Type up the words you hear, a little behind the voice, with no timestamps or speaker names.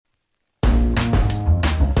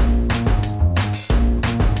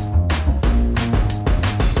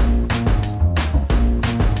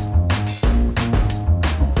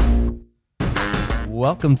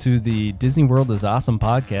welcome to the Disney World is Awesome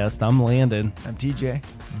podcast. I'm Landon. I'm TJ.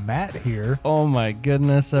 Matt here. Oh my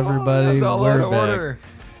goodness, everybody. That's all We're out of back. order.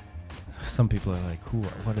 Some people are like,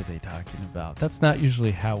 what are they talking about? That's not usually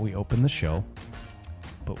how we open the show,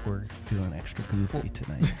 but we're feeling extra goofy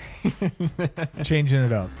tonight. Changing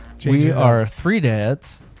it up. We are three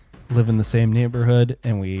dads, live in the same neighborhood,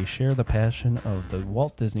 and we share the passion of the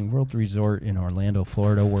Walt Disney World Resort in Orlando,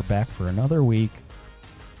 Florida. We're back for another week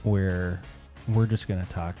where we're just going to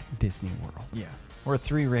talk Disney World. Yeah, we're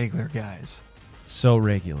three regular guys. So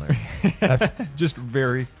regular. That's just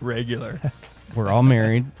very regular. We're all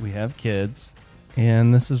married. We have kids.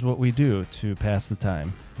 And this is what we do to pass the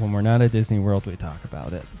time. When we're not at Disney World, we talk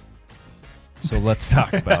about it. So let's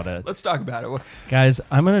talk about it. Let's talk about it. Guys,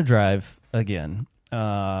 I'm going to drive again.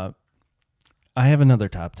 I have another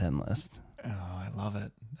top 10 list. Oh, I love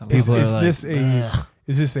it. People are Is like,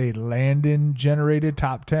 this a Landon generated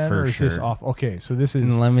top 10 For or is this sure. off? Okay, so this is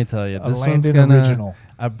and let me tell you, a this one's Landon going to... original.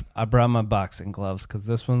 I brought my boxing gloves because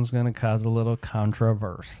this one's going to cause a little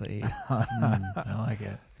controversy. I like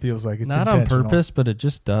it. Feels like it's Not on intentional. purpose, but it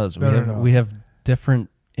just does. No. We have different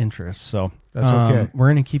interests, so That's okay. We're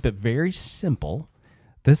going to keep it very simple.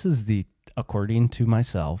 This is according to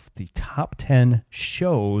myself, the top 10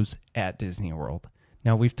 shows at Disney World.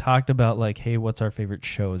 Now, we've talked about like, hey, what's our favorite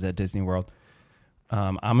shows at Disney World?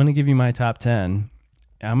 I'm going to give you my top 10.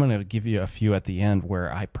 I'm going to give you a few at the end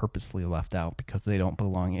where I purposely left out because they don't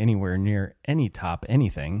belong anywhere near any top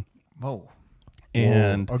anything. Whoa.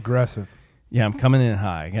 And Whoa, aggressive. yeah, I'm coming in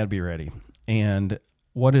high. I got to be ready. And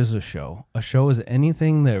what is a show? A show is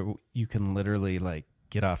anything that you can literally like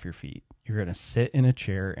get off your feet. You're going to sit in a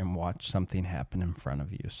chair and watch something happen in front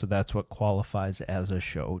of you. So that's what qualifies as a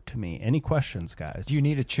show to me. Any questions, guys? Do you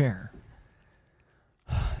need a chair?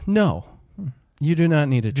 No. You do not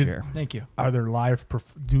need a chair. Thank you. Are there live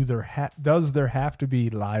does there have to be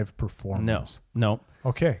live performance? No.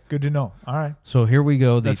 Okay, good to know. All right. So here we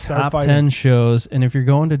go. The Let's start top fighting. 10 shows. And if you're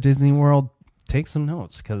going to Disney World, take some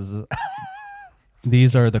notes because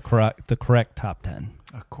these are the correct top 10.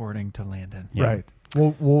 According to Landon. Yeah. Right.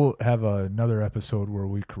 We'll have another episode where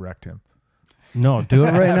we correct him. No, do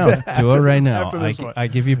it right now. Do it right now. after this one. I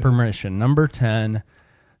give you permission. Number 10.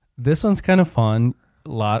 This one's kind of fun.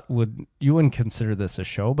 You wouldn't consider this a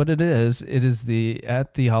show, but it is. It is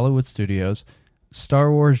at the Hollywood Studios Star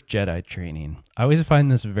Wars Jedi Training. I always find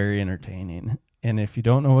this very entertaining. And if you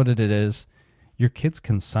don't know what it is, your kids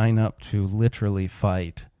can sign up to literally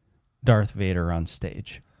fight Darth Vader on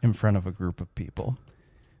stage in front of a group of people.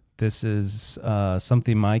 This is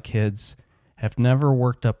something my kids have never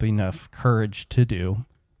worked up enough courage to do,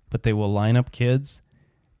 but they will line up kids.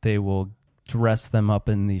 They will dress them up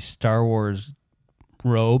in these Star Wars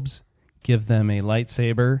robes, give them a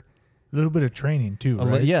lightsaber. A little bit of training too,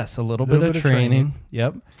 right? Yes, a little bit of training.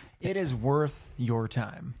 Yep. It is worth your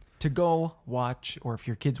time to go watch, or if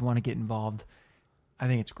your kids want to get involved, I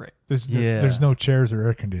think it's great. There's no chairs or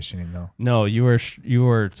air conditioning though. No, you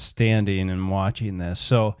are standing and watching this.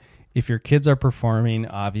 So if your kids are performing,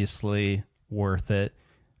 obviously worth it.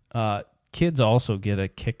 Kids also get a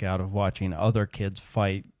kick out of watching other kids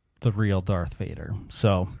fight the real Darth Vader.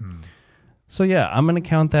 So yeah, I'm going to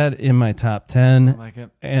count that in my top 10. I like it.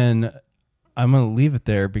 And I'm going to leave it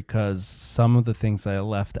there because some of the things I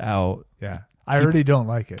left out, Yeah. I already don't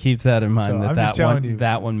like it. keep that in mind So I'm just telling you.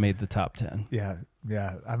 that one made the top 10. Yeah.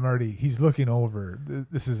 He's looking over.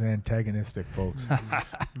 This is antagonistic, folks.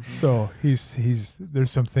 So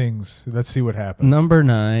there's some things. Let's see what happens. Number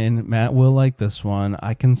 9, Matt will like this one.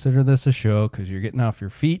 I consider this a show because you're getting off your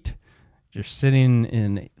feet. You're sitting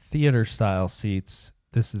in theater-style seats.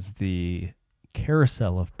 This is the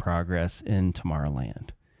Carousel of Progress in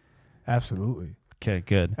Tomorrowland. Absolutely. Okay,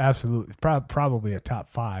 good. Absolutely. Probably a top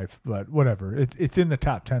 5, but whatever. It's in the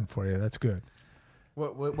top 10 for you. That's good.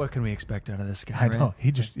 What can we expect out of this guy? I right? know.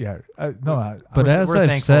 He just, yeah. But as we're I've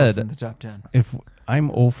thankful it's said, in the top 10. if I'm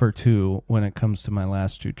 0 for 2 when it comes to my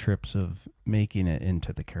last 2 trips of making it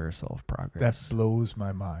into the Carousel of Progress. that blows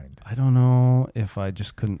my mind. I don't know if I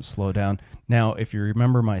just couldn't slow down. Now, if you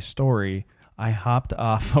remember my story, I hopped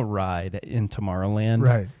off a ride in Tomorrowland.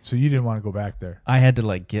 Right. So you didn't want to go back there. I had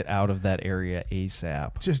to get out of that area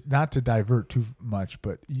ASAP. Just not to divert too much,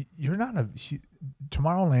 but you're not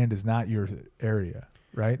Tomorrowland is not your area,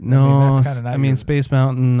 right? No, that's kinda not Space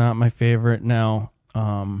Mountain, not my favorite. Now,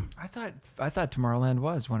 I thought Tomorrowland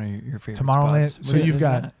was one of your favorite Tomorrowland. spots. So you've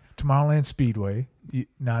got Tomorrowland Speedway.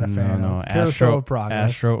 Not a fan of Carousel of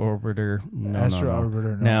Progress. Astro Orbiter. No,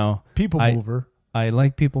 Orbiter. No. Now, People Mover. I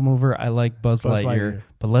like People Mover. I like Buzz Lightyear. Lightyear.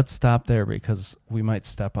 But let's stop there because we might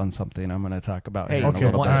step on something I'm going to talk about Hey, here in a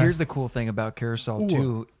little bit. here's the cool thing about Carousel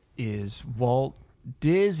too is Walt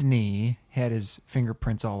Disney had his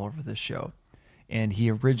fingerprints all over this show. And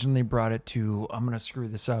he originally brought it to, I'm going to screw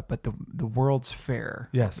this up, but the World's Fair.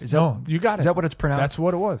 Yes. Is that, you got it. Is that what it's pronounced? That's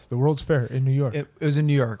what it was. The World's Fair in New York. It was in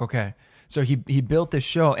New York. Okay. So he built this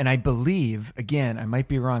show, and I believe, again, I might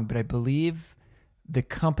be wrong, but I believe the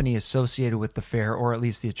company associated with the fair, or at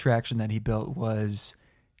least the attraction that he built, was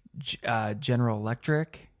General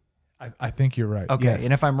Electric. I think you're right. Okay. Yes.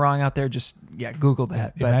 And if I'm wrong out there, just, Google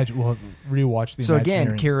that. But We'll rewatch the so again,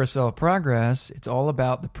 Imagineering. Carousel of Progress, it's all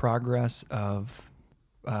about the progress of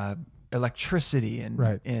electricity and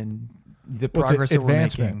Right. and the Well, it's progress that we're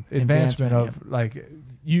advancement. making. Advancement of like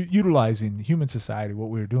utilizing human society, what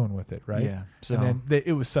we were doing with it, right? Yeah. So And then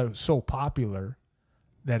it was so popular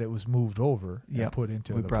that it was moved over Yep. and put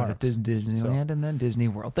into we the brought parks. it to Disneyland and then Disney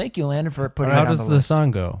World. Thank you, Landon, for putting How it on does the the list.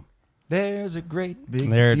 song go? There's a great big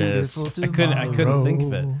There it is. beautiful I couldn't tomorrow. think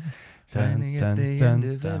of it. Shining at the end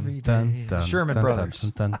of every day. Sherman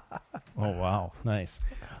Brothers. Oh wow, nice.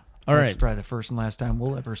 All That's right, probably the first and last time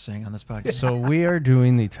we'll ever sing on this podcast. so we are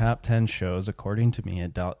doing the top 10 shows according to me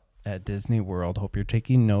at Disney World. Hope you're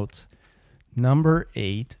taking notes. Number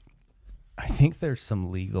 8. I think there's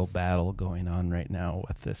some legal battle going on right now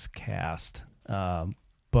with this cast,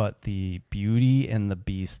 but the Beauty and the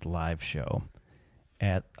Beast live show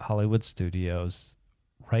at Hollywood Studios,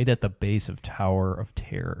 right at the base of Tower of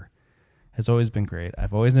Terror, has always been great.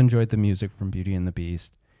 I've always enjoyed the music from Beauty and the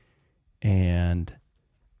Beast. And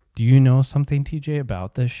do you know something, TJ,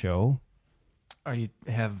 about this show? You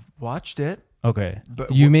have watched it? Okay.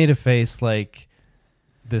 But You made a face like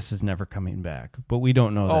this is never coming back, but we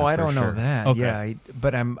don't know that. Oh, I for don't sure. know that. Okay. Yeah,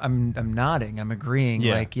 but I'm nodding. I'm agreeing.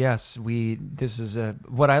 Yeah. Like, yes, this is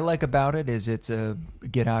what I like about it is it's a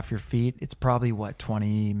get off your feet. It's probably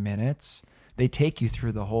 20 minutes. They take you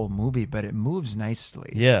through the whole movie, but it moves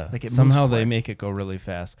nicely. Yeah. Like it somehow moves they quick. make it go really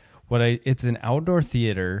fast. It's an outdoor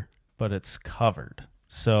theater, but it's covered.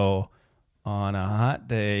 So on a hot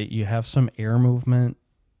day, you have some air movement.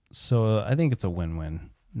 So I think it's a win-win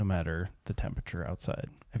no matter the temperature outside.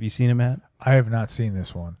 Have you seen it, Matt? I have not seen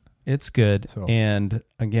this one. It's good. So- And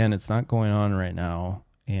again, it's not going on right now.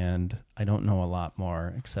 And I don't know a lot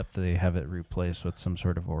more except they have it replaced with some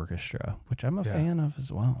sort of orchestra, which I'm a Yeah. fan of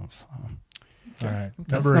as well. So All right.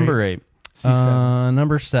 that's number 8. C7.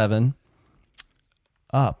 Number 7,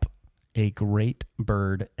 Up, a great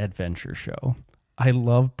bird adventure show. I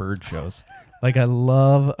love bird shows. Like, I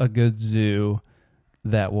love a good zoo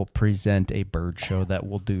that will present a bird show that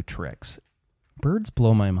will do tricks. Birds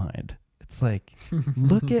blow my mind. It's like,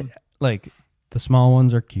 look at, like, the small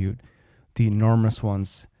ones are cute. The enormous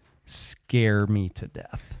ones scare me to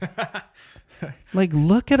death. Like,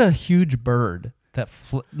 look at a huge bird that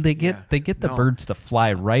they get the No. birds to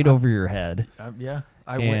fly right over your head. Yeah,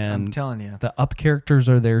 I went. I'm And telling you. The Up characters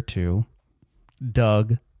are there too.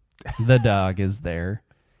 Doug, the dog, is there.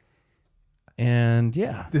 And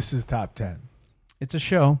yeah, This is top 10. it's a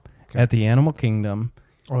show Okay. at the Animal Kingdom,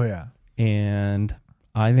 Oh, yeah. and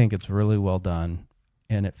I think it's really well done,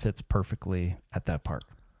 and it fits perfectly at that park.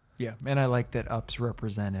 Yeah, and I like that Up's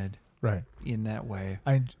represented Right. in that way.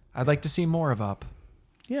 I I'd like to see more of Up.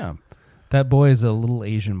 Yeah, that boy is a little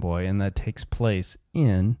Asian boy, and that takes place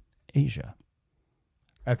in Asia.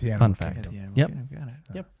 At the end. Fun fact. At the end, Yep. got it.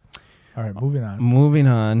 Yep. All right, moving on. Moving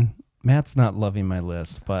on. Matt's not loving my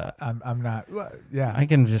list, but I'm not. Well, yeah. I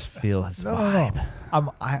can just feel his no, vibe. no,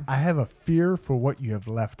 no. I have a fear for what you have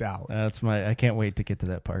left out. I can't wait to get to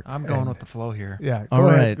that part. I'm going And- with the flow here. Yeah. All Go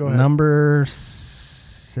right, ahead. Go ahead. number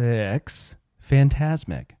 6,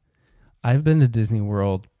 Fantasmic. I've been to Disney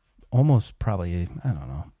World almost probably, I don't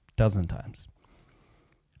know, a dozen times.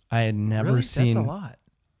 I had never Really? seen. That's a lot.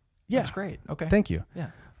 Yeah, That's great. Okay. thank you. Yeah.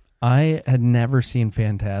 I had never seen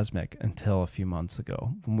Fantasmic until a few months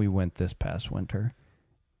ago when we went this past winter,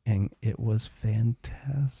 and it was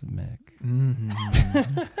Fantasmic.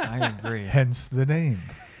 I agree. Hence the name.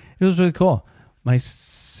 It was really cool. My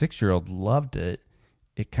 6-year-old loved it.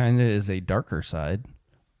 It kind of is a darker side,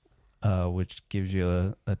 which gives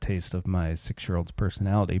you a taste of my 6-year-old's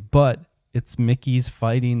personality. But it's Mickey's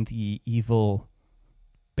fighting the evil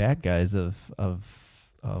bad guys of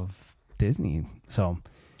Disney. So,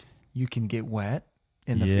 You can get wet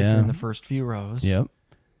if you're Yeah. in the first few rows. yep.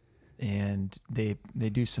 And they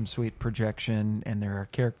do some sweet projection, and there are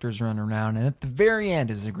characters running around. And at the very end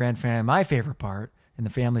is the grand finale. My favorite part, and the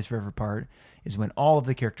family's favorite part, is when all of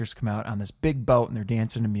the characters come out on this big boat and they're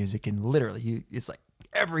dancing to music, and literally, it's like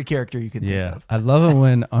every character you can think Yeah. of. I love it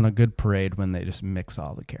when on a good parade when they just mix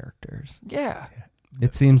all the characters. Yeah.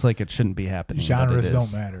 It seems like it shouldn't be happening. but Genres it don't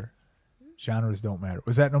is. matter. Genres don't matter.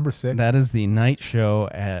 Was that number 6? That is the night show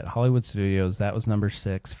at Hollywood Studios. That was number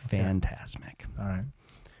 6, Fantasmic. All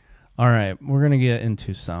All right, we're going to get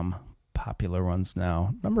into some popular ones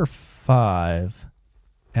now. Number 5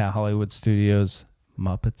 at Hollywood Studios,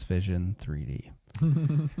 Muppets Vision 3D.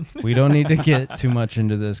 We don't need to get too much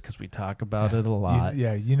into this because we talk about it a lot.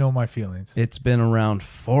 You know my feelings. It's been around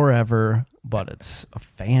forever, but it's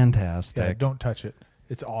fantastic. Yeah, don't touch it.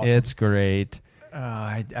 It's awesome. It's great.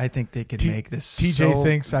 I think they could make this. TJ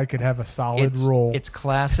thinks I could have a solid role. It's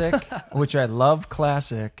classic, which I love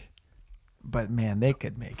classic, but man, they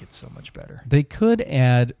could make it so much better. They could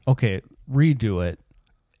redo it,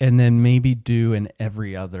 and then maybe do an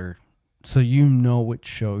every other, so you know which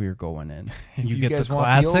show you're going in. You get guys the want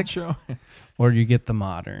classic the old show? or you get the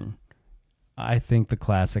modern. I think the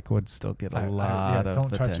classic would still get a lot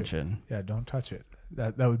of attention. Yeah, don't touch it.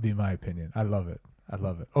 That would be my opinion. I love it.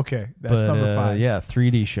 Okay, that's But, number 5. Yeah,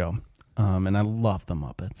 3D show. And I love the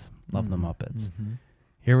Muppets. Love the Muppets.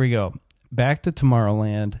 Here we go. Back to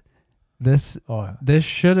Tomorrowland. This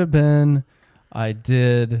should have been, what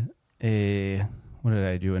did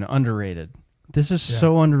I do? An underrated. This is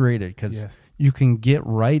so underrated because you can get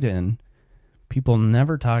right in. People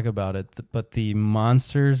never talk about it, but the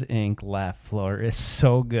Monsters, Inc. laugh floor is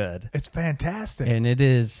so good. It's fantastic. And it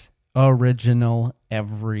is original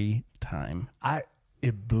every time.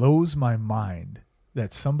 It blows my mind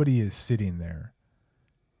that somebody is sitting there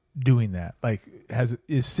doing that. Like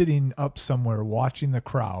is sitting up somewhere watching the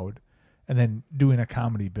crowd and then doing a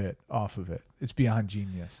comedy bit off of it. It's beyond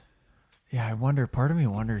genius. Yeah, I wonder. Part of me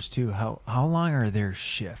wonders too how long are their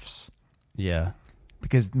shifts? Yeah.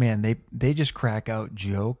 Because man, they just crack out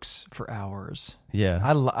jokes for hours. Yeah.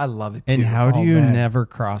 I love it too. And how do you never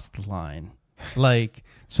cross the line? Like,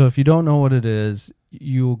 so if you don't know what it is,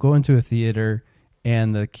 you will go into a theater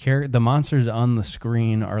and the monsters on the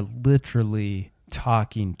screen are literally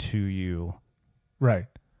talking to you right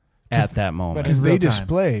at that moment. Because they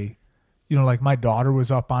display, like my daughter was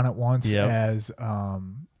up on it once as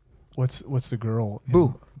what's the girl?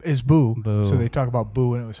 Boo. Is Boo. So they talk about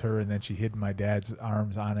Boo and it was her, and then she hid my dad's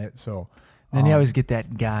arms on it. So then you always get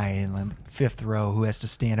that guy in the 5th row who has to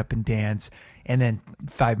stand up and dance, and then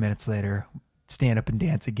 5 minutes later stand up and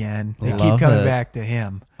dance again. They keep coming back to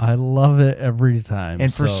him. I love it every time.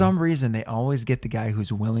 And for some reason, they always get the guy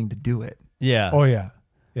who's willing to do it. Yeah. Oh, yeah.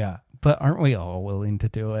 Yeah. But aren't we all willing to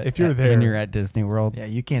do it? If you're there. When you're at Disney World. Yeah,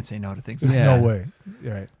 you can't say no to things. There's no way.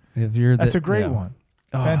 You're right. That's a great one.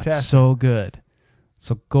 Oh, fantastic. It's so good.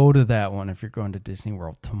 So go to that one if you're going to Disney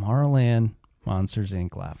World. Tomorrowland, Monsters,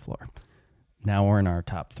 Inc. laugh floor. Now we're in our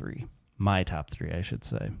top 3. My top 3, I should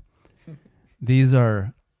say. These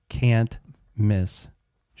are can't miss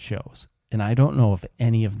shows. And I don't know if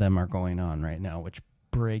any of them are going on right now, which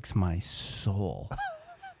breaks my soul.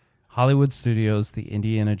 Hollywood Studios, the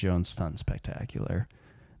Indiana Jones Stunt Spectacular.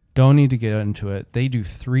 Don't need to get into it. They do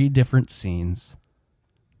 3 different scenes.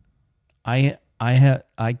 I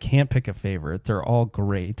can't pick a favorite. They're all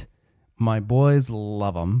great. My boys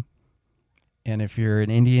love them. And if you're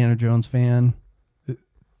an Indiana Jones fan,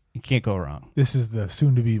 you can't go wrong. This is the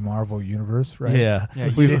soon-to-be Marvel universe, right? Yeah.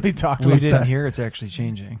 We really talked about that. We didn't hear it's actually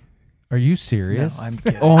changing. Are you serious? No, I'm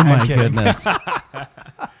kidding. Oh, my goodness.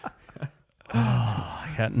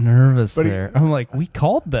 I got nervous there. I'm like, we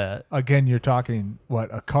called that. Again, you're talking,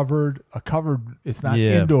 a covered, it's not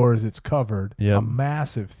indoors, it's covered. Yep. A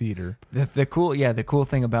massive theater. The cool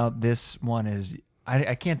thing about this one is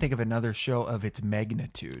I can't think of another show of its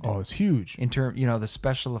magnitude. Oh, it's huge. In term, the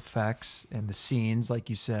special effects and the scenes, like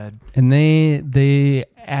you said. And they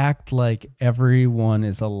act like everyone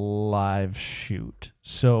is a live shoot.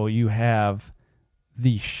 So you have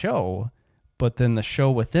the show, but then the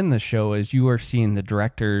show within the show is you are seeing the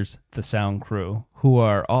directors, the sound crew, who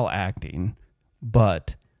are all acting,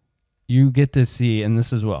 but you get to see, and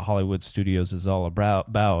this is what Hollywood Studios is all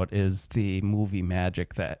about is the movie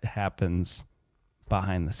magic that happens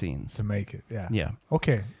behind the scenes to make it. Yeah. Yeah.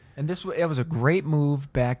 Okay. And it was a great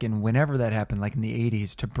move back in whenever that happened, like in the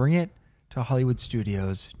 80s, to bring it to Hollywood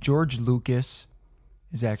Studios. George Lucas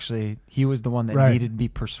he was the one that needed to be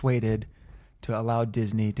persuaded to allow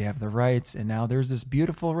Disney to have the rights, and now there's this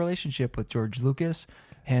beautiful relationship with George Lucas,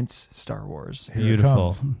 hence Star Wars.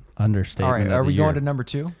 Beautiful understatement. All right, are we going to number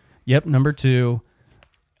 2? Yep, number 2.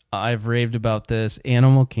 I've raved about this.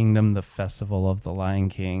 Animal Kingdom, the Festival of the Lion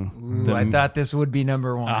King. Ooh, I thought this would be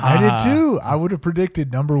number 1. I did too. I would have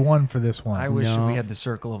predicted number 1 for this one. I wish we had the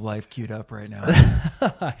Circle of Life queued up right now.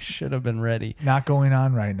 I should have been ready. Not going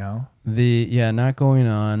on right now. Not going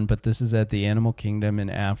on, but this is at the Animal Kingdom in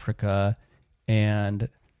Africa. And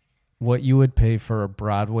what you would pay for a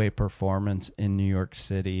Broadway performance in New York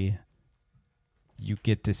City you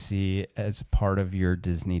get to see as part of your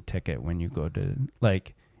Disney ticket when you go to,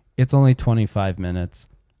 like, it's only 25 minutes,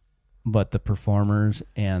 but the performers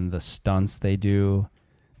and the stunts they do,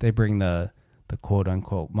 they bring the quote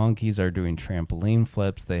unquote monkeys are doing trampoline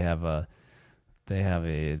flips. They have a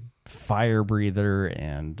fire breather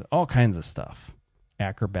and all kinds of stuff,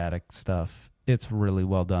 acrobatic stuff. It's really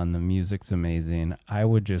well done. The music's amazing.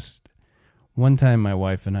 One time my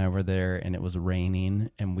wife and I were there and it was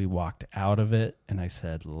raining and we walked out of it and I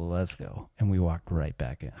said, let's go. And we walked right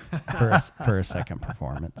back in for a second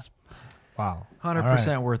performance. Wow.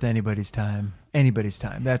 100% worth anybody's time. Anybody's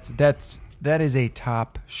time. That is a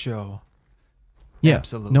top show. Yeah,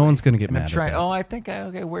 absolutely. No one's going to get And mad I'm trying, at that. oh, I think,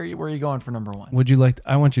 okay, where are you going for number one? Would you like,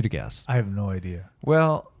 I want you to guess. I have no idea.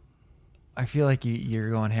 Well, I feel like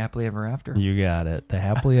you're going Happily Ever After. You got it. The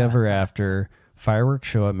Happily Ever After fireworks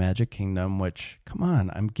show at Magic Kingdom, which, come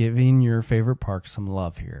on, I'm giving your favorite park some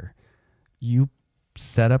love here. You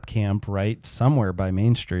set up camp right somewhere by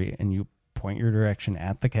Main Street and you point your direction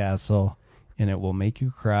at the castle and it will make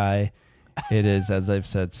you cry. It is, as I've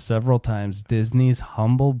said several times, Disney's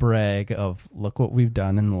humble brag of, look what we've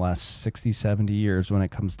done in the last 60, 70 years when it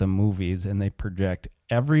comes to movies, and they project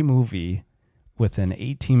every movie within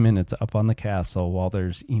 18 minutes up on the castle while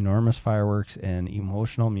there's enormous fireworks and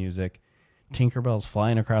emotional music. Tinkerbell's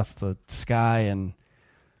flying across the sky, and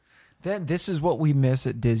This is what we miss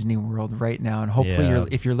at Disney World right now, and hopefully, Yeah.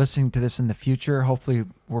 if you're listening to this in the future, hopefully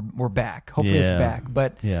we're back. Hopefully, it's Yeah. back.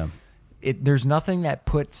 But yeah. there's nothing that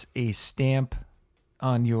puts a stamp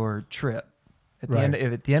on your trip at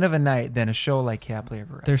the end of a night than a show like Happily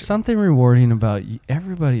Ever After. There's something rewarding about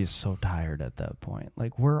everybody is so tired at that point.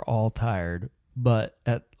 Like, we're all tired, but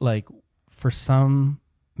for some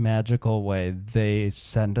magical way, they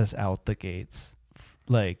send us out the gates.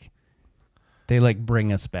 They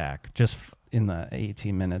bring us back just in the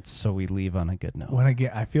 18 minutes, so we leave on a good note.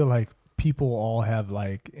 I feel like people all have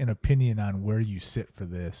like an opinion on where you sit for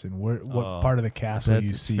this and what part of the castle you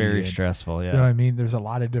see. It's very and, stressful. Yeah. You know what I mean? There's a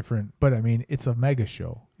lot of different, but I mean, it's a mega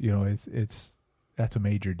show. You know, that's a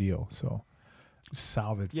major deal. So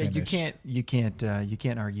solid. Yeah, finish. you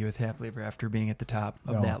can't argue with Happily Ever After being at the top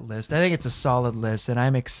of that list. I think it's a solid list, and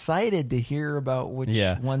I'm excited to hear about which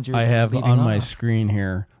ones you're. I have leaving on my off. screen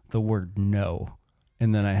here the word no,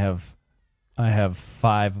 and then I have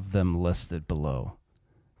 5 of them listed below.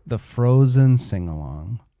 The Frozen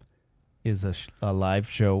sing-along is a live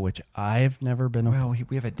show which I've never been. Well,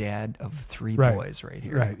 we have a dad of 3 Right. boys right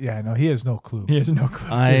here. Right? Yeah, no, he has no clue. He has no clue.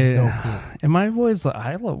 He has no clue. And my boys,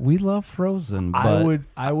 we love Frozen. But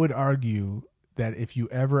I would argue that if you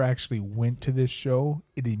ever actually went to this show,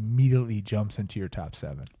 it immediately jumps into your top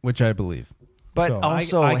 7. which I believe. But So,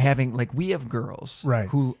 also I- having we have girls Right.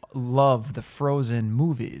 who love the Frozen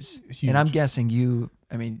movies, Huge. and I'm guessing you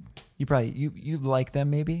probably you like them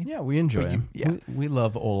maybe. Yeah, we enjoy But him. yeah. We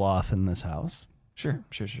love Olaf in this house. Sure.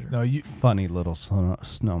 No, Funny little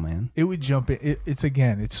snowman. it would jump in.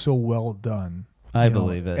 It's so well done. I you know,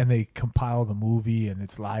 believe it. And they compile the movie and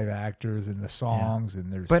it's live actors and the songs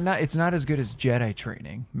and there's. But it's not as good as Jedi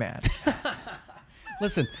Training, Matt.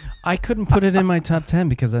 Listen, I couldn't put it in my top 10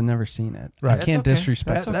 because I've never seen it. Right. I That's can't okay.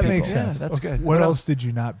 disrespect that okay. makes Yeah, sense. that's good. What What else else? did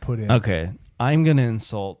you not put in? Okay, I'm going to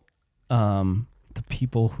insult the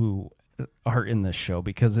people who are in this show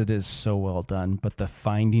because it is so well done, but the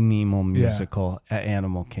Finding Nemo musical at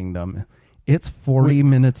Animal Kingdom, it's 40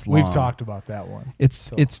 minutes long. We've talked about that one.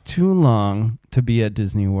 It's too long to be at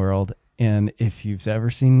Disney World, and if you've ever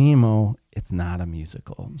seen Nemo, it's not a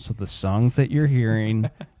musical. So the songs that you're hearing,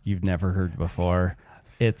 you've never heard before.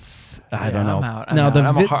 I don't know. I'm out. Now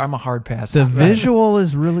I'm a hard pass. the visual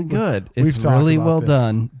is really good. We've It's talked really about well this.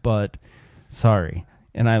 done, but sorry.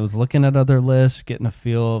 And I was looking at other lists, getting a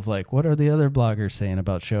feel of what are the other bloggers saying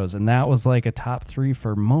about shows, and that was a top 3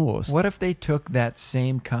 for most. What if they took that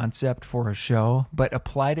same concept for a show, but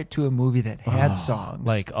applied it to a movie that had songs?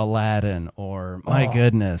 like Aladdin or my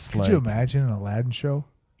goodness, Could you imagine an Aladdin show?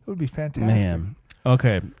 It would be fantastic. man.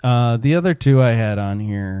 Okay, the other 2 I had on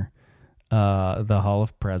here, the Hall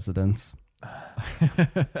of Presidents.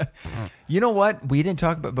 You know what? We didn't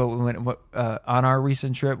talk about, but on our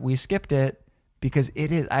recent trip, we skipped it because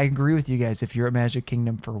it is. I agree with you guys. If you're at Magic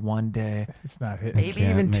Kingdom for one day, It's not hitting. maybe can't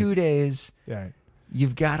even make- 2 days, Yeah.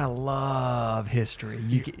 you've got to love history.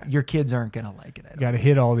 Your kids aren't going to like it. You got to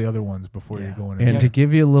hit all the other ones before you're going in. And to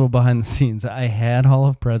give you a little behind the scenes, I had Hall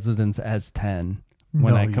of Presidents as 10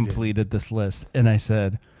 when No, I you completed this list, and I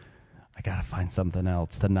said, I got to find something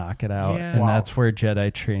else to knock it out. Yeah. And Wow. that's where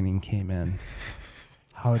Jedi Training came in.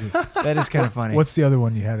 How did? That is kind of funny. What's the other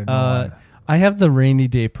one you had in mind? I have the rainy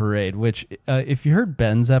day parade, which if you heard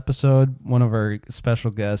Ben's episode, one of our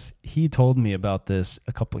special guests, he told me about this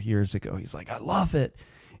a couple of years ago. He's like, I love it.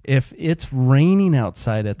 If it's raining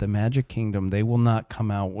outside at the Magic Kingdom, they will not come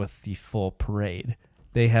out with the full parade.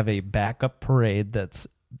 They have a backup parade that's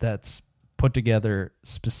put together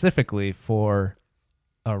specifically for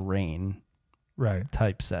a rain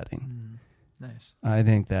type setting. Nice. I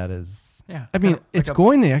think that is... Yeah. I mean, it's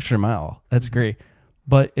going the extra mile. That's great.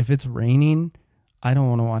 But if it's raining, I don't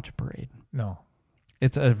want to watch a parade. No.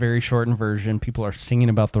 It's a very shortened version. People are singing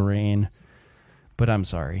about the rain. But I'm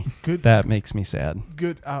sorry. Good. That makes me sad.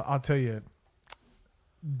 Good. I'll tell you.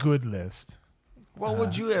 Good list. What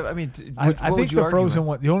would you have? I mean, I think the Frozen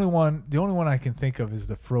one. The only one I can think of is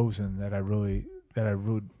the Frozen that I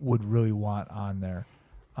would really want on there.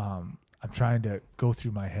 I'm trying to go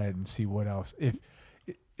through my head and see what else.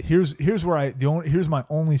 Here's my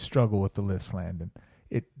only struggle with the list, Landon.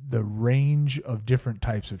 The range of different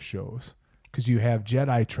types of shows, because you have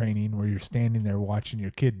Jedi training where you're standing there watching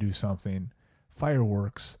your kid do something,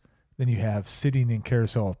 fireworks. Then you have sitting in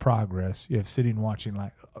Carousel of Progress. You have sitting watching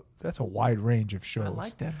that's a wide range of shows. I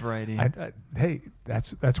like that variety. Hey,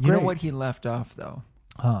 that's great. You know what he left off though?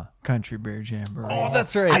 Huh? Country Bear Jamboree. Oh,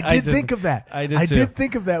 that's right. I did think of that. I did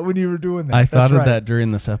think of that when you were doing that. I thought That's of right. that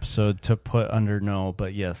during this episode to put under no,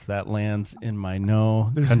 but yes, that lands in my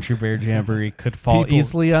no. Country Bear Jamboree could fall People,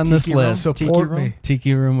 easily on this Tiki Room, list. Support me.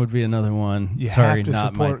 Tiki Room would be another one. You Sorry, have to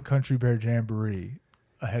not support my. Country Bear Jamboree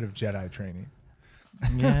ahead of Jedi training.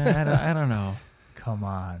 Yeah, I don't know. Come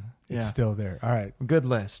on. It's Yeah. still there. All right. Good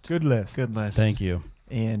list. Good list. Good list. Thank you.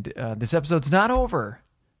 And this episode's not over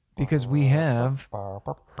because we have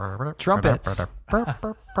trumpets. It's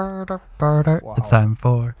time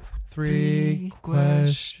for three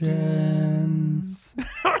questions.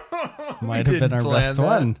 Might have been our best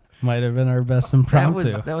one. Might have been our best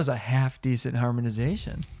impromptu. That was a half decent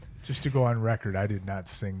harmonization. Just to go on record, I did not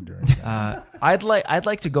sing during that. I'd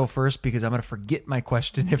like to go first because I'm going to forget my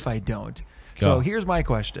question if I don't. Go. So here's my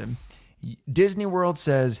question. Disney World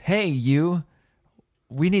says, "Hey,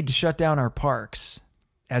 we need to shut down our parks,"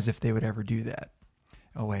 as if they would ever do that.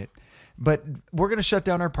 Oh wait, but we're going to shut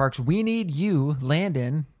down our parks. We need you,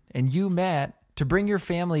 Landon, and you, Matt, to bring your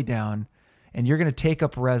family down, and you're going to take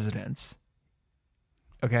up residence.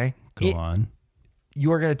 Okay, Go on.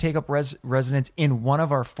 you are going to take up residence in one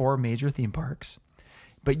of our 4 major theme parks,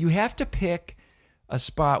 but you have to pick a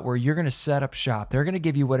spot where you're going to set up shop. They're going to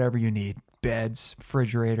give you whatever you need: beds,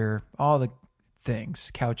 refrigerator, all the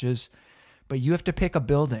things, couches, but you have to pick a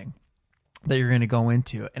building that you're going to go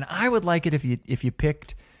into. And I would like it if you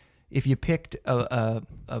picked a it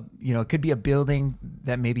could be a building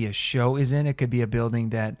that maybe a show is in. It could be a building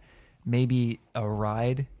that maybe a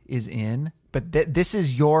ride is in. But this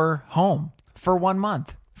is your home for 1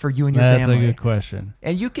 month for you and your family. That's a good question.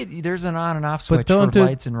 And there's an on and off switch don't for do-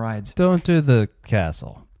 lights and rides. Don't do the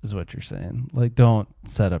castle, is what you're saying. Like, don't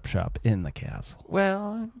set up shop in the castle.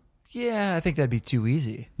 Well, yeah, I think that'd be too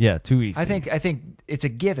easy. Yeah, too easy. I think it's a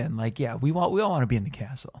given. Like, yeah, we all want to be in the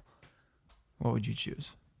castle. What would you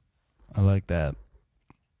choose? I like that.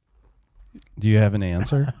 Do you have an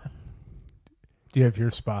answer? Do you have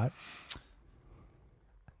your spot?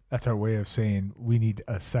 That's our way of saying we need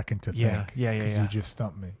a second to Yeah, think. yeah. You just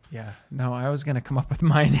stumped me. Yeah. No, I was gonna come up with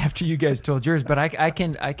mine after you guys told yours, but I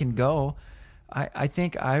can go. I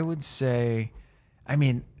think I would say, I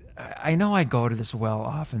mean, I know I go to this well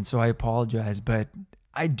often, so I apologize, but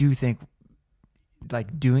I do think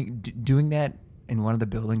like doing that in one of the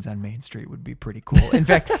buildings on Main Street would be pretty cool. In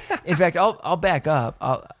fact, I'll back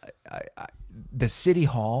up. The City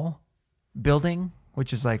Hall building,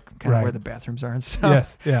 which is like kind of Right. where the bathrooms are and stuff.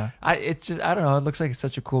 Yes, yeah. It's just, I don't know. It looks like it's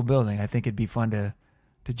such a cool building. I think it'd be fun to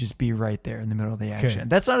just be right there in the middle of the action. Okay.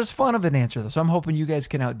 That's not as fun of an answer though. So I'm hoping you guys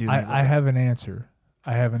can outdo me. a little I bit. have an answer.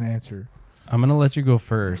 I'm going to let you go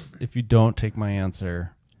first. If you don't take my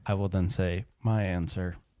answer, I will then say my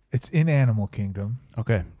answer. It's in Animal Kingdom,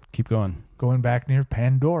 Okay, keep going. going back near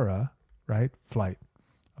Pandora, right? Flight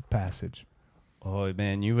of Passage. Oh,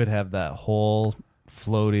 man, you would have that whole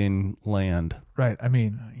floating land. Right. I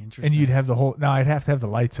mean, Interesting. and you'd have the whole. Now I'd have to have the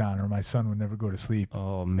lights on, or my son would never go to sleep,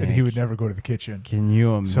 Oh, man. and he would never go to the kitchen. Can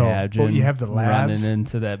you So, imagine but you have the running labs.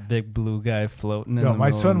 into that big blue guy floating in No, the my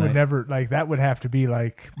middle son of the would night? never like that. Would have to be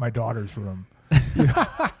like my daughter's room.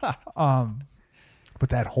 But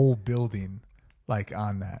that whole building, like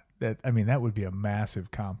on that I mean, that would be a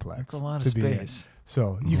massive complex. That's a lot to of be in. space.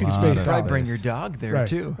 So you can Lot space of out. Probably bring space. your dog there Right.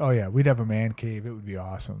 too. Oh yeah, we'd have a man cave. It would be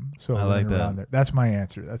awesome. So I like running around there. That's my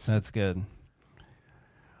answer. That's good.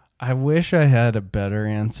 I wish I had a better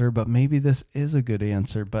answer, but maybe this is a good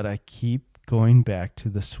answer, but I keep going back to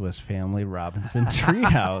the Swiss Family Robinson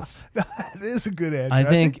treehouse. That is a good answer. I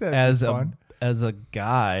think that'd be as fun. a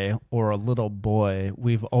guy or a little boy,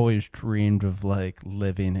 we've always dreamed of like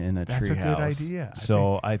living in a treehouse. That's a good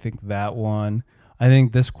idea. I think that one. I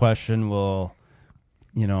think this question will,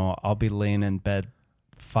 I'll be laying in bed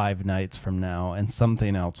 5 nights from now, and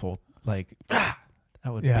something else will like.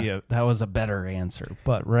 That was a better answer.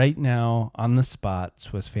 But right now, on the spot,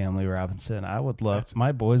 Swiss Family Robinson, I would love.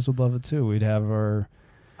 My boys would love it too. We'd have our.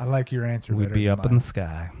 I like your answer. We'd better be than up in mine. the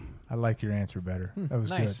sky. I like your answer better. That was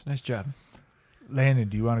Nice. good. Nice job. Landon,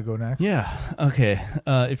 do you want to go next? Yeah. Okay.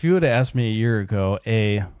 If you would have asked me a year ago,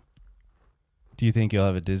 do you think you'll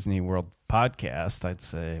have a Disney World podcast? I'd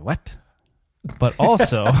say, what? But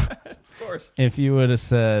also, Of course. if you would have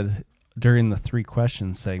said during the 3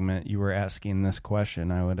 questions segment, you were asking this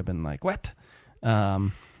question, I would have been like, what?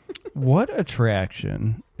 What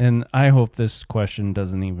attraction, and I hope this question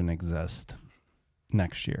doesn't even exist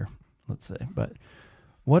next year, let's say, but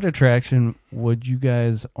what attraction would you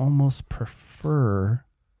guys almost prefer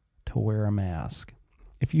to wear a mask?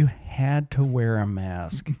 If you had to wear a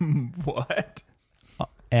mask What?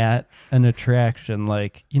 at an attraction,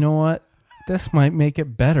 like, you know what? This might make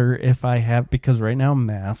it better if I have, because right now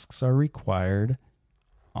masks are required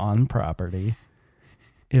on property.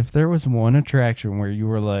 If there was one attraction where you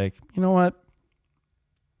were like, you know what?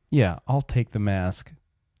 Yeah, I'll take the mask,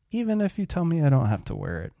 even if you tell me I don't have to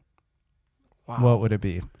wear it. Wow. What would it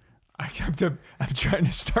be? I'm trying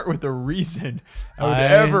to start with a reason I would I-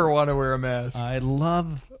 ever want to wear a mask. I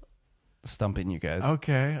love stumping you guys.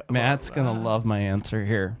 Okay. Matt's going to love my answer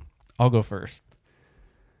here. I'll go first.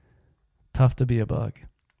 Tough to be a bug.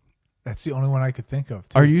 That's the only one I could think of.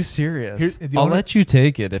 Too. Are you serious? the I'll only- let you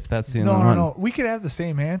take it if that's the only one. No. We could have the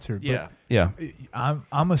same answer. But Yeah.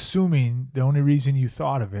 I'm assuming the only reason you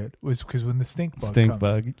thought of it was because when the stink bug Stink comes.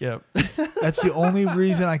 bug. Yep. That's the only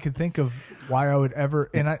reason I could think of why I would ever.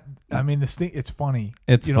 And I mean, the stink. It's funny.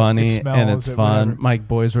 It's You know, funny it and smells, it's it fun. whatever. My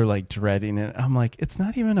boys were like dreading it. I'm like, it's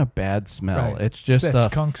not even a bad smell. Right. It's just It's that a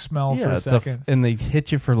skunk smell for a it's second. and they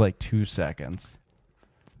hit you for like 2 seconds.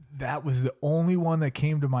 That was the only one that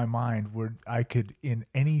came to my mind where I could, in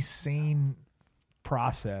any sane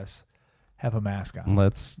process, have a mask on.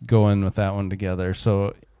 Let's go in with that one together.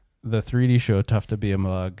 So the 3D show, Tough to Be a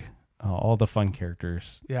Mug, all the fun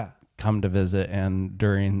characters Yeah. come to visit, and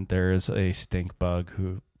during there is a stink bug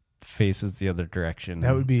who faces the other direction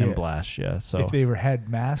That would be and it. blasts you. So If they had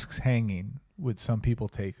masks hanging, would some people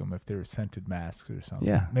take them if they were scented masks or something?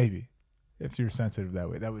 Yeah. Maybe. If you're sensitive that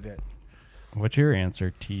way, that would it. what's your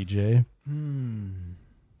answer, TJ?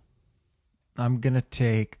 I'm going to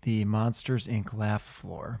take the Monsters, Inc. laugh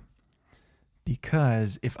floor.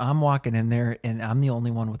 Because if I'm walking in there and I'm the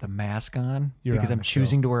only one with a mask on, You're because on I'm the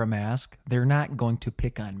choosing to wear a mask, they're not going to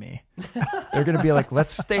pick on me. They're going to be like,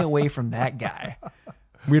 let's stay away from that guy.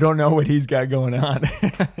 We don't know what he's got going on.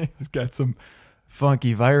 He's got some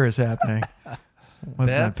funky virus happening.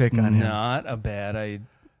 Let's not pick on him. Not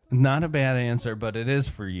a bad answer, but it is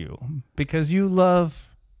for you because you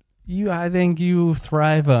love you. I think you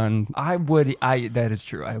thrive on. That is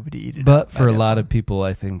true. I would eat it. But up. for a I'd lot have of people,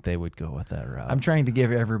 I think they would go with that route. I'm trying to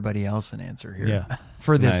give everybody else an answer here. Yeah.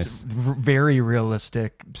 For this Nice. very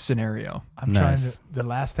realistic scenario. I'm Nice. trying to. The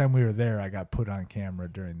last time we were there, I got put on camera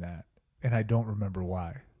during that, and I don't remember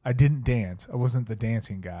why. I didn't dance. I wasn't the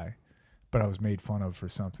dancing guy, but I was made fun of for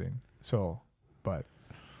something. So, but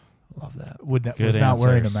Love that. Good was not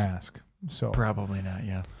wearing a answers. mask. So, Probably not,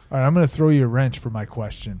 yeah. all right, I'm going to throw you a wrench for my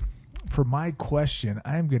question. For my question,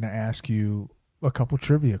 I'm going to ask you a couple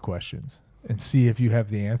trivia questions and see if you have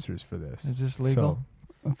the answers for this. Is this legal?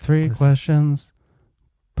 So, 3 Listen. questions,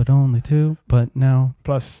 but only 2. But now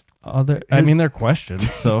plus, other. I Here's- mean, they're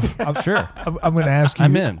questions, so I'm sure. I'm going to ask you.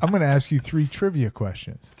 I'm in. I'm going to ask you 3 trivia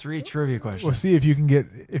questions. 3 trivia questions. We'll see if you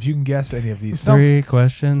can guess any of these. Some 3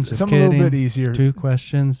 questions. Just some a kidding. little bit easier. 2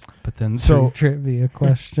 questions, but then So, 3 trivia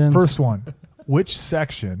questions. First one: which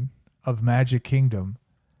section of Magic Kingdom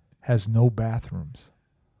has no bathrooms?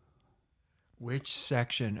 Which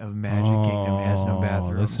section of Magic Kingdom has no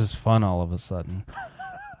bathrooms? This is fun all of a sudden.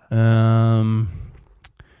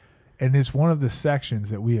 And it's one of the sections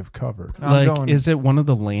that we have covered. I'm Like, going- is it one of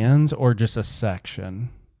the lands or just a section?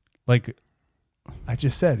 Like, I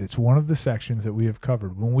just said it's one of the sections that we have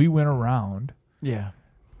covered. When we went around Yeah.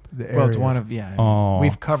 the Well, it's areas- one of, yeah. I mean, Oh.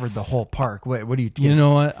 We've covered the whole park. What do you you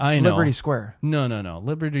know what? I It's know. Liberty Square. No.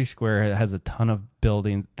 Liberty Square has a ton of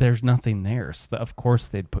buildings. There's nothing there. So of course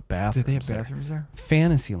they'd put bathrooms. Do they have there. bathrooms there?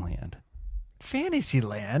 Fantasyland.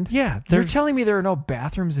 Fantasyland? Yeah, You're there's telling me there are no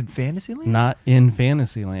bathrooms in Fantasyland? not in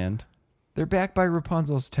Fantasyland. They're back by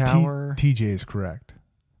Rapunzel's tower. TJ is correct.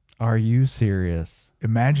 Are you serious?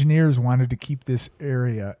 Imagineers wanted to keep this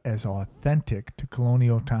area as authentic to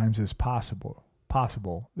colonial times as possible.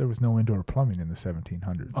 There was no indoor plumbing in the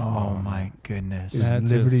 1700s. Oh my goodness. It's That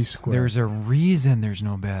Liberty just- Square. There's a reason there's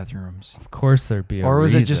no bathrooms. Of course there'd be a Or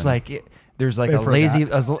was it just reason. like there's like They a lazy?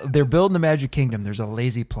 forgot. They're building the Magic Kingdom. There's a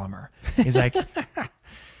lazy plumber. He's like,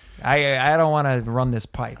 I don't want to run this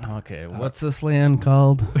pipe. Okay, what's this land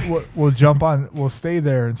called? We'll jump on. We'll stay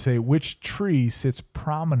there and say which tree sits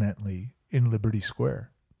prominently in Liberty Square.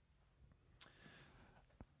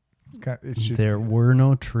 It should, There were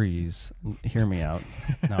no trees. Hear me out.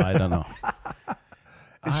 No, I don't know.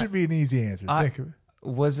 it should be an easy answer. Think of it.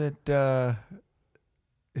 Was it?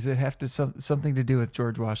 Does it have to something to do with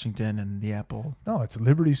George Washington and the apple? No, it's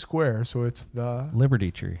Liberty Square, so it's the Liberty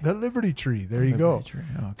Tree. Liberty Tree. There you go. Liberty Tree.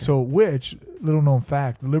 Oh, okay. So, which little known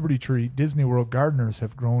fact, the Liberty Tree, Disney World gardeners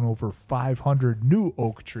have grown over 500 new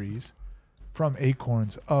oak trees from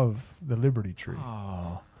acorns of the Liberty Tree.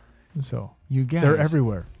 Oh, So you guys, they're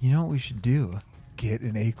everywhere. You know what we should do? Get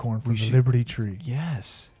an acorn from We the should- Liberty Tree.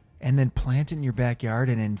 Yes. And then plant it in your backyard,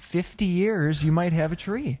 and in 50 years, you might have a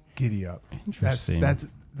tree. Giddy up. Interesting.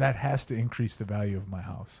 That has to increase the value of my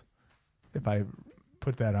house if I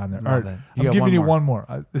put that on there. Love All it. right, You I'm got giving one you more. one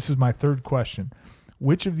more. This is my third question.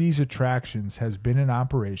 Which of these attractions has been in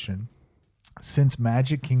operation since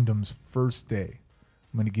Magic Kingdom's first day?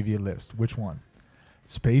 I'm going to give you a list. Which one?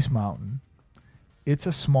 Space Mountain, It's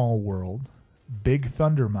a Small World, Big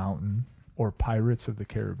Thunder Mountain, or Pirates of the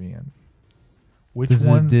Caribbean? Which This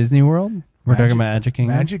one? is Disney World? We're talking about Magic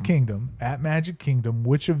Kingdom? Magic Kingdom. At Magic Kingdom,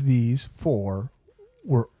 which of these four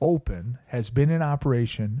were open, has been in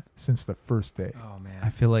operation since the first day? Oh man. I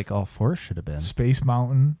feel like all four should have been. Space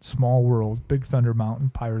Mountain, Small World, Big Thunder Mountain,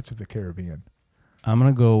 Pirates of the Caribbean. I'm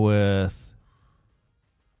going to go with,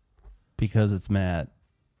 because it's Matt,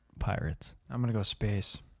 Pirates. I'm gonna go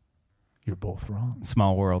space. You're both wrong.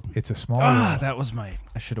 Small World. It's a Small Ah, World. that was I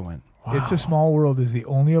should have went. It's a Small World is the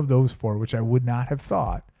only of those four, which I would not have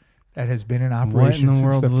thought, that has been in What operation in the since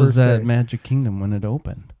world the was first that day. Magic Kingdom when it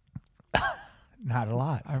opened? Not a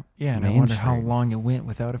lot. And I Main wonder how Street. long it went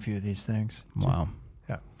without a few of these things. Wow.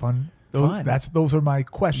 Yeah, fun. Fun. Those are my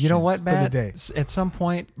questions. You know what, for Matt? the day. At some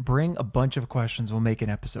point, bring a bunch of questions. We'll make an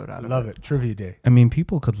episode out of Love it. Trivia day. I mean,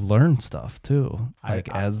 people could learn stuff too. I- Like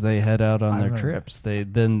as they head out on I their learned. trips, they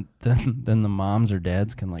then the moms or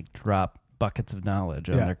dads can like drop buckets of knowledge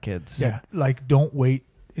on Yeah. their kids. Yeah, like don't wait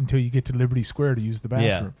until you get to Liberty Square to use the Yeah.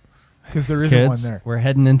 bathroom, because there isn't one Kids, there. we're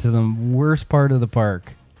heading into the worst part of the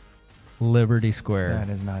park, Liberty Square. That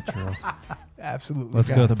is not true. Absolutely. Let's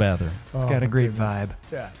got- go to the bathroom. It's got a great vibe.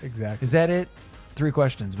 Yeah, exactly. Is that it? 3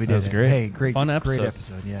 questions. We did That was it. great. Hey, great, Fun great episode.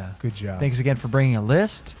 episode. Yeah. Good job. Thanks again for bringing a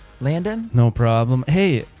list, Landon. No problem.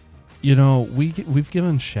 Hey, we've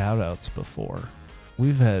given shout outs before.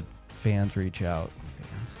 We've had fans reach out.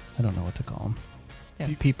 Fans. I don't know what to call them. Yeah,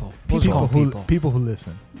 Pe- people. We'll just call People them who people. people who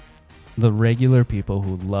listen. The regular people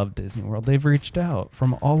who love Disney World, they've reached out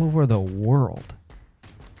from all over the world.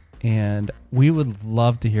 And we would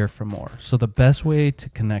love to hear from more. So the best way to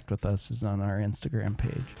connect with us is on our Instagram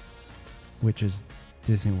page, which is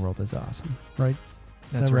Disney World is Awesome. Right?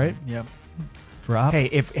 That's that right? Yep. Drop. Hey,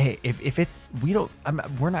 if it we don't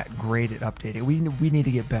we're not great at updating. We need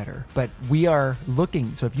to get better, but we are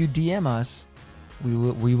looking. So if you DM us, we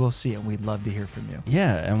will see it. We'd love to hear from you.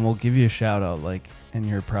 Yeah, and we'll give you a shout out, and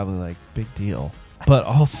you're probably like, big deal. But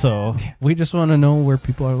also, we just want to know where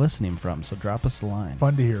people are listening from. So drop us a line.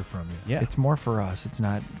 Fun to hear from you. Yeah. It's more for us. It's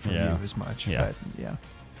not for Yeah. you as much. Yeah. But yeah.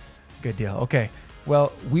 Good deal. Okay.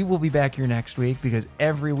 Well, we will be back here next week because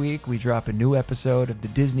every week we drop a new episode of the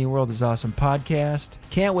Disney World is Awesome podcast.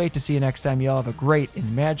 Can't wait to see you next time. Y'all have a great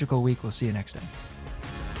and magical week. We'll see you next time.